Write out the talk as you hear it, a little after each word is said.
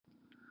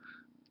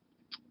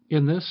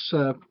In this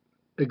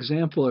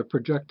example of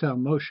projectile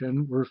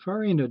motion, we're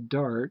firing a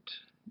dart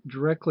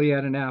directly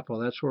at an apple.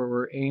 That's where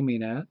we're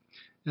aiming at.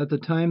 At the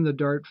time the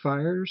dart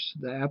fires,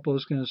 the apple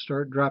is going to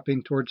start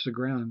dropping towards the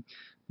ground.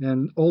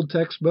 In old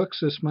textbooks,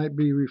 this might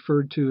be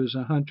referred to as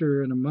a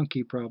hunter and a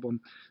monkey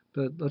problem.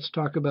 But let's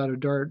talk about a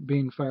dart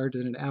being fired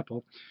at an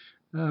apple.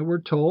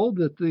 We're told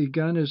that the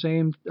gun is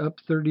aimed up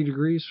 30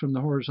 degrees from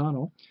the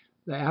horizontal.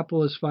 The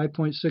apple is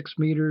 5.6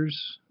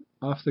 meters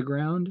off the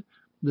ground.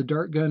 The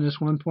dart gun is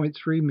 1.3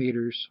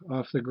 meters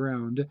off the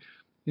ground.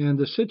 And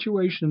the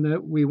situation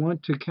that we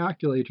want to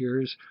calculate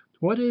here is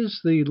what is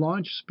the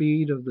launch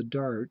speed of the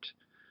dart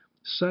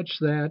such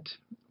that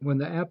when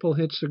the apple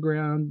hits the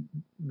ground,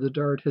 the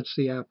dart hits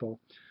the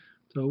apple.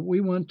 So we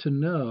want to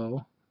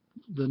know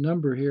the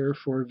number here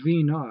for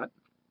V naught,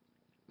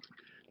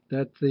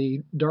 that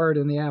the dart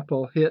and the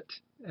apple hit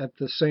at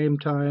the same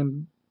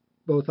time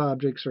both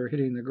objects are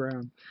hitting the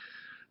ground.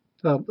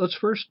 Let's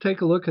first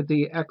take a look at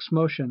the x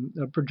motion.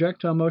 A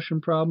projectile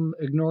motion problem,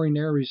 ignoring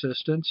air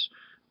resistance.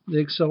 The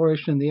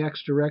acceleration in the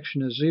x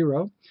direction is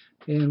 0,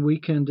 and we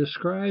can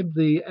describe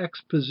the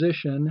x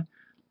position,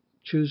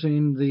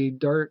 choosing the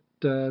dart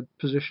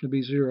position to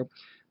be 0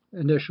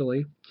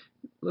 initially.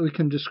 We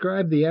can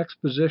describe the x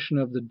position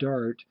of the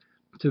dart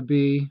to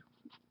be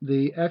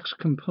the x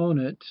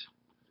component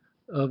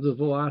of the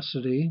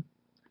velocity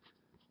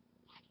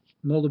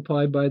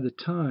multiplied by the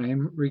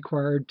time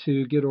required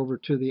to get over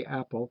to the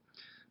apple.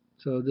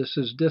 So this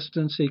is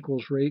distance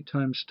equals rate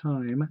times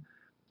time.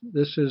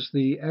 This is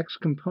the x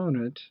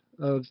component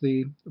of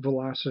the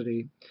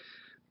velocity.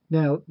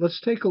 Now let's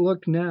take a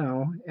look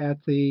now at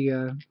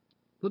the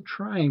little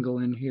triangle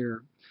in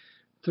here,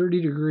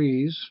 30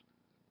 degrees.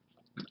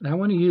 And I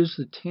want to use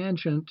the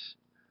tangent,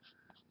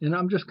 and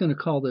I'm just going to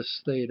call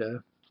this theta.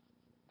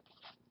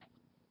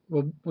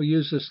 We'll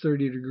use this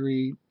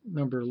 30-degree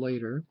number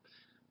later,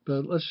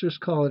 but let's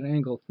just call it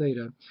angle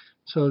theta.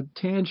 So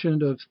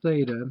tangent of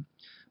theta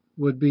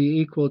would be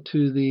equal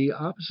to the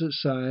opposite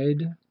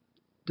side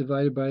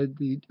divided by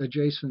the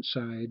adjacent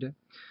side.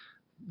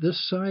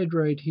 This side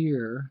right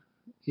here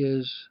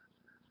is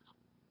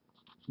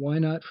y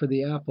naught for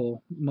the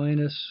apple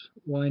minus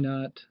y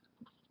naught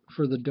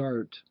for the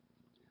dart.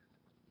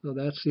 So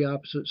that's the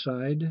opposite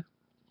side.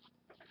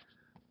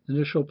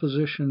 Initial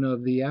position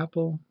of the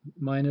apple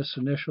minus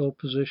initial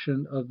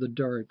position of the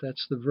dart.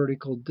 That's the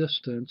vertical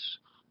distance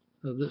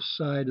of this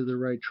side of the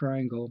right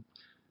triangle.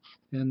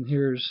 And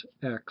here's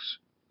x.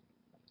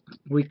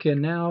 We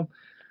can now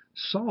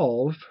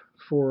solve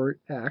for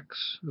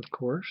x, of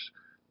course.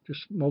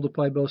 Just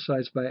multiply both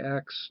sides by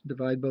x,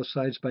 divide both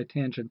sides by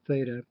tangent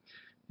theta.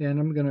 And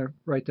I'm going to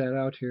write that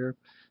out here.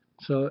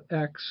 So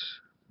x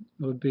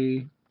would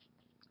be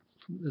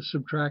the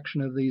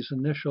subtraction of these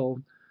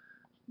initial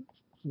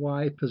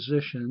y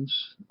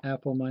positions,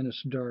 apple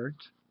minus dart,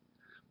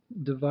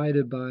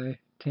 divided by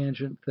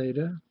tangent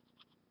theta.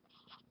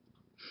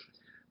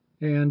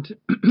 And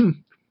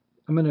I'm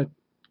going to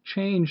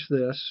change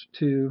this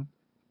to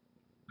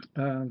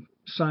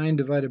sine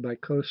divided by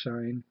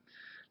cosine.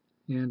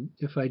 And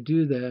if I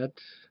do that,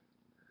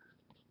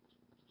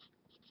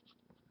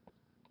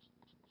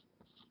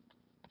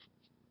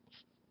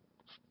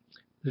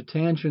 the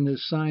tangent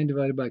is sine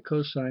divided by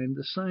cosine.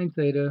 The sine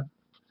theta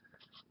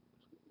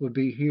would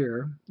be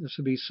here. This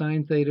would be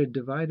sine theta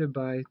divided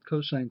by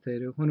cosine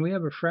theta. When we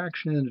have a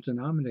fraction in the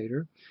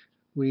denominator,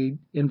 we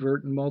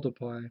invert and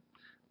multiply.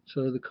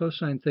 So the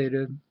cosine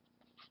theta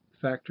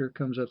factor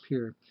comes up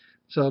here.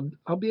 So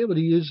I'll be able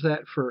to use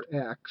that for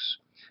x,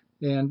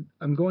 and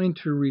I'm going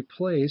to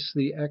replace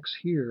the x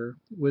here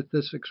with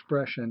this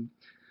expression.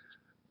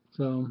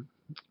 So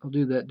I'll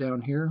do that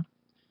down here.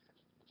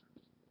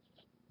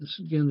 This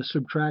is again the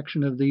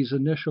subtraction of these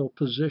initial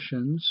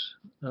positions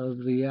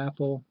of the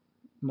apple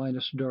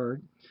minus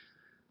dart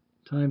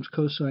times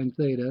cosine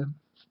theta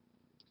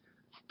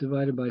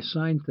divided by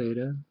sine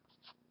theta.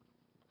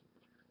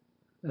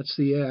 That's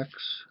the x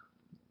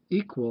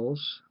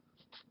equals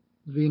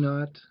v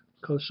naught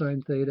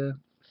cosine theta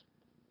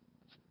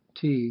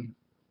t.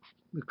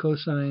 The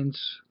cosines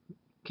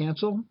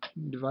cancel,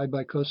 divide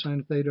by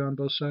cosine theta on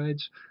both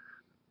sides.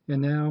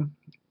 And now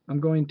I'm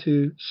going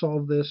to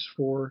solve this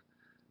for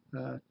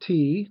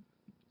t,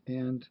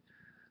 and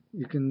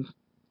you can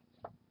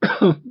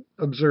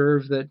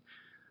observe that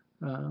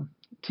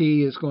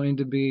t is going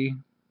to be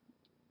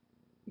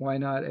y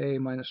naught a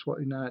minus y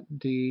naught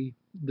d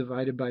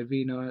divided by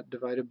v naught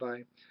divided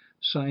by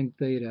sine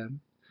theta.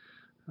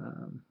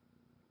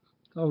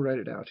 I'll write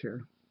it out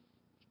here.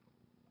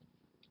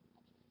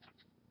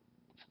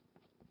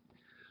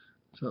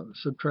 So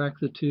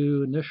subtract the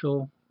two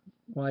initial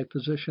y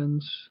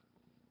positions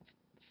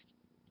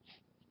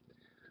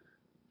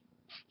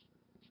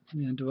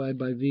and divide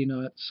by v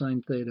naught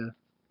sine theta.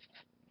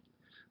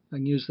 I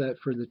can use that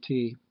for the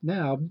t.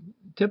 Now,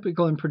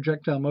 typical in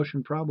projectile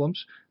motion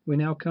problems, we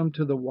now come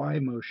to the y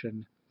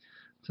motion.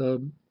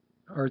 So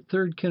our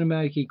third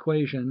kinematic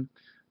equation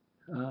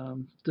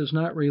does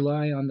not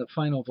rely on the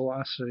final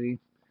velocity.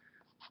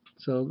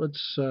 So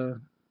let's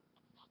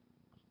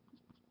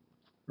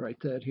write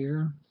that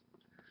here.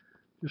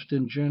 just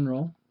in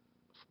general.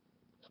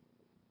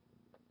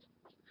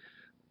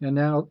 And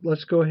now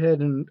let's go ahead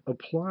and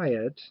apply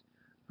it,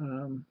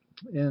 to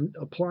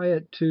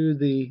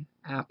the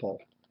apple.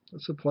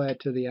 Let's apply it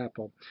to the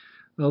apple.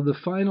 Well, the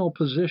final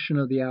position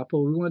of the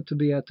apple, we want it to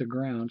be at the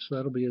ground, so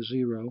that'll be a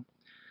 0.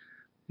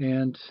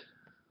 And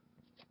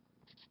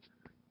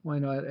why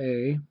not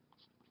A?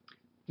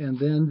 And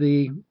then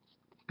the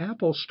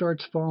apple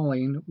starts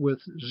falling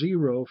with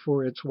 0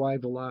 for its y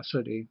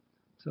velocity.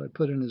 So I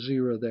put in a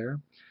 0 there.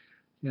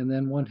 And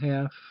then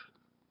 1/2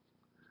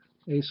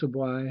 a sub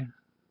y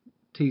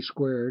t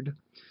squared.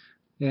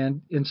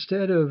 And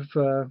instead of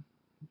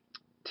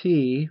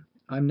t,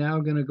 I'm now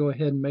going to go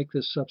ahead and make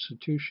this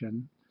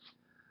substitution.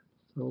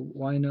 So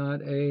y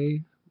naught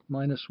a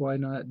minus y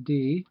naught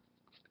d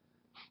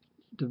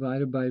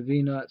divided by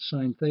v naught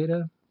sine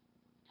theta,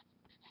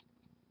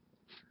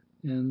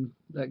 and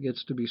that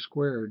gets to be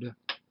squared.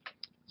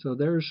 So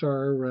there's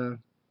our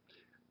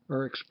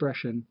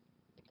expression.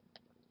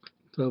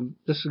 So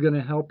this is going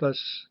to help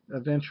us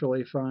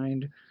eventually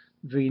find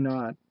v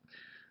naught.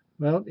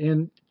 Well,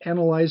 in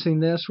analyzing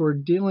this, we're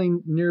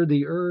dealing near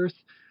the Earth,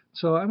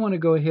 so I want to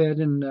go ahead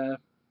and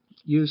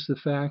use the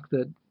fact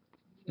that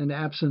in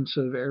absence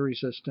of air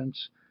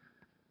resistance,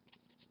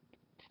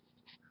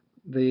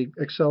 the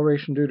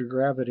acceleration due to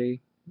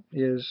gravity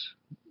is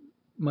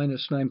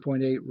minus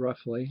 9.8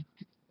 roughly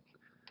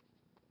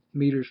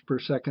meters per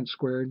second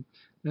squared.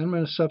 And I'm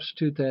going to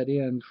substitute that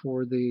in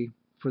for the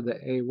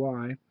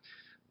AY.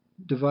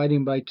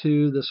 Dividing by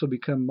 2, this will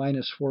become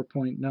minus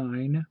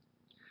 4.9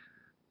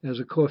 as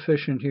a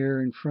coefficient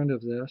here in front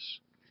of this.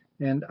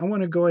 And I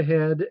want to go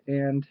ahead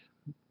and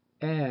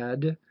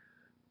add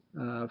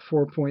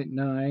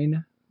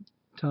 4.9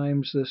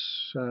 times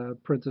this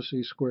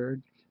parentheses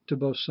squared to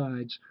both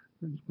sides.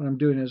 What I'm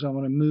doing is I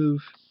want to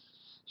move,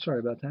 sorry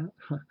about that,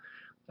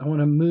 I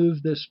want to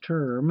move this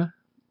term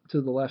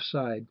to the left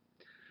side.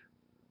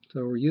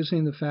 So we're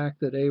using the fact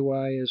that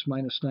AY is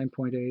minus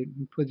 9.8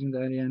 and putting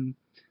that in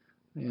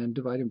and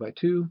dividing by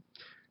 2.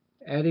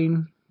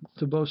 Adding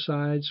to both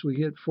sides, we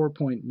get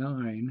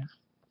 4.9.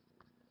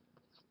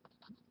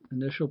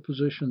 Initial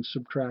position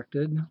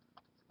subtracted.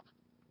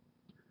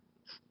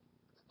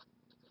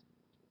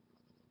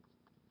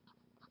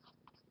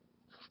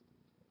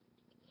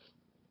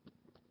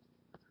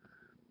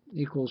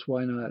 Equals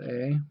y naught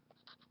a.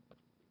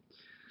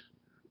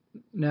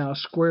 Now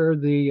square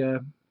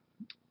the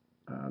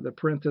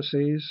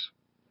parentheses,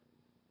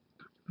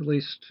 at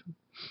least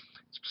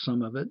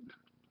some of it.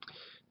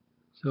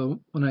 So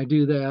when I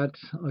do that,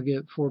 I'll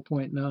get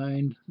 4.9.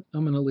 I'm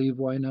going to leave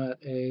y naught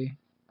a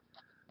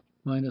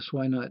minus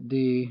y naught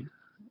d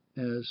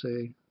as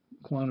a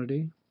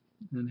quantity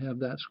and have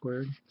that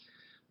squared.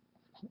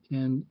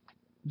 And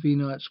v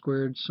naught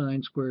squared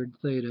sine squared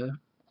theta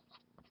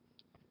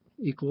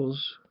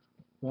equals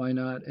y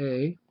naught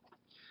a.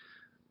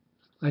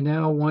 I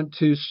now want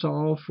to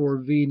solve for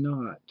v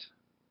naught.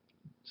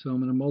 So I'm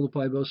going to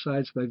multiply both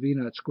sides by v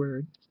naught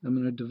squared. I'm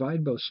going to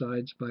divide both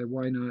sides by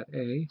y naught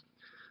a.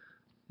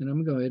 And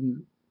I'm going to go ahead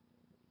and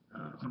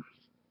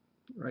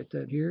write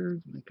that here.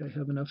 I think I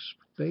have enough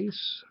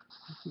space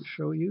to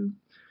show you.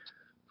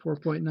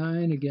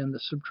 4.9, again the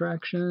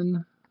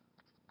subtraction.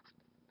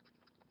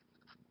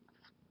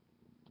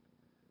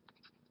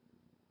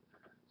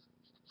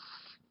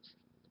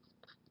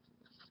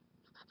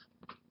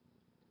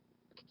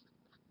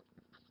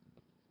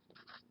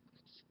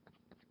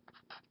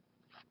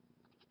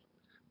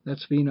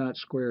 That's v naught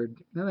squared.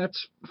 Now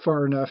that's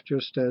far enough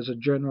just as a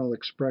general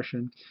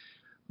expression.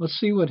 Let's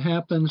see what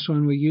happens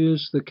when we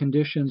use the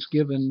conditions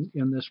given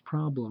in this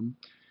problem.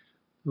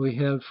 We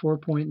have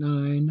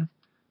 4.9.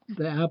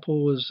 The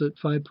apple was at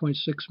 5.6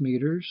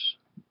 meters.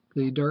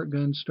 The dart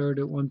gun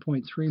started at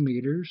 1.3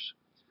 meters.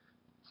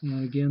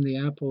 And again, the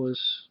apple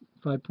is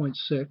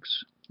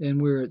 5.6.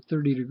 And we're at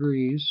 30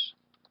 degrees.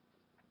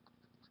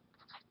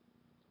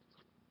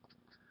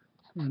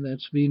 And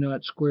that's v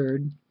naught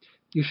squared.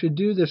 You should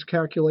do this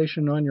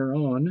calculation on your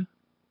own.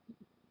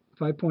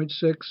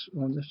 5.6,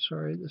 oh,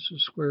 sorry, this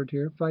is squared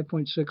here.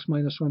 5.6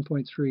 minus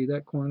 1.3,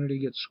 that quantity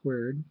gets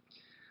squared.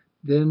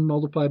 Then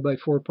multiply by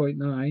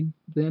 4.9,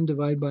 then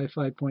divide by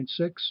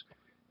 5.6,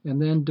 and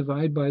then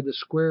divide by the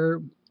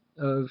square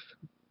of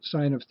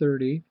sine of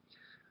 30.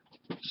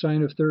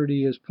 Sine of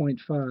 30 is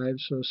 0.5,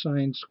 so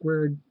sine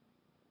squared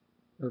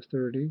of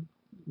 30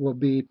 will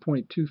be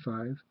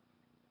 0.25.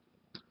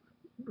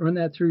 Run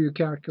that through your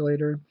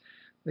calculator.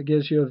 That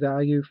gives you a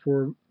value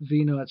for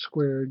v naught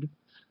squared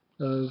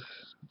of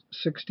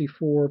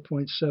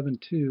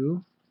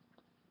 64.72.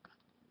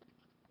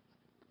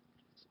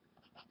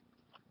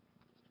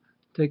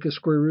 Take a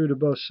square root of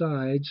both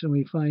sides, and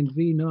we find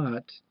v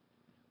naught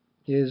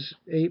is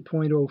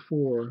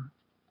 8.04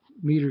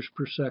 meters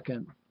per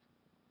second.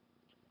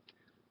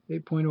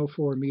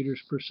 8.04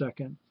 meters per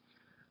second.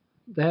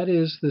 That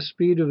is the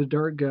speed of a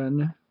dart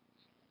gun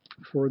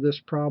for this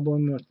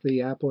problem with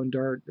the apple and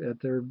dart at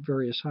their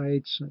various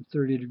heights,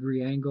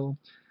 30-degree angle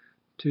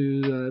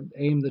to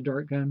aim the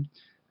dart gun.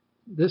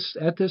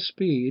 At this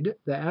speed,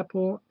 the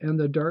apple and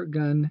the dart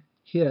gun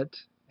hit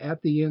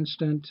at the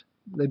instant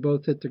they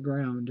both hit the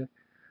ground.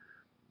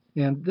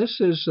 And this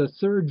is a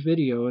third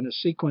video in a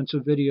sequence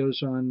of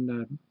videos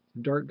on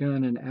dart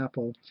gun and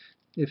apple.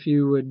 If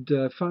you would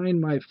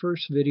find my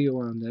first video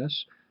on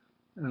this,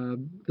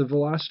 the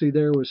velocity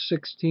there was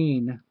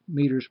 16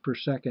 meters per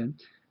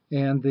second,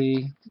 and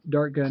the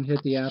dart gun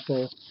hit the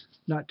apple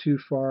not too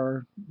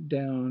far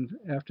down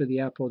after the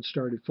apple had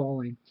started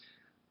falling.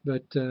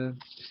 But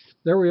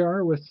there we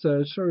are with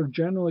sort of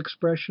general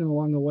expression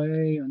along the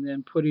way, and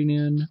then putting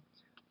in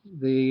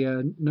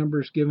the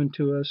numbers given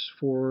to us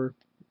for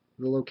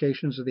the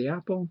locations of the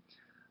apple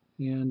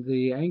and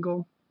the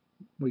angle.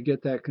 We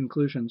get that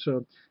conclusion.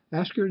 So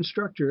ask your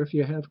instructor if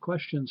you have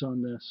questions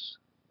on this.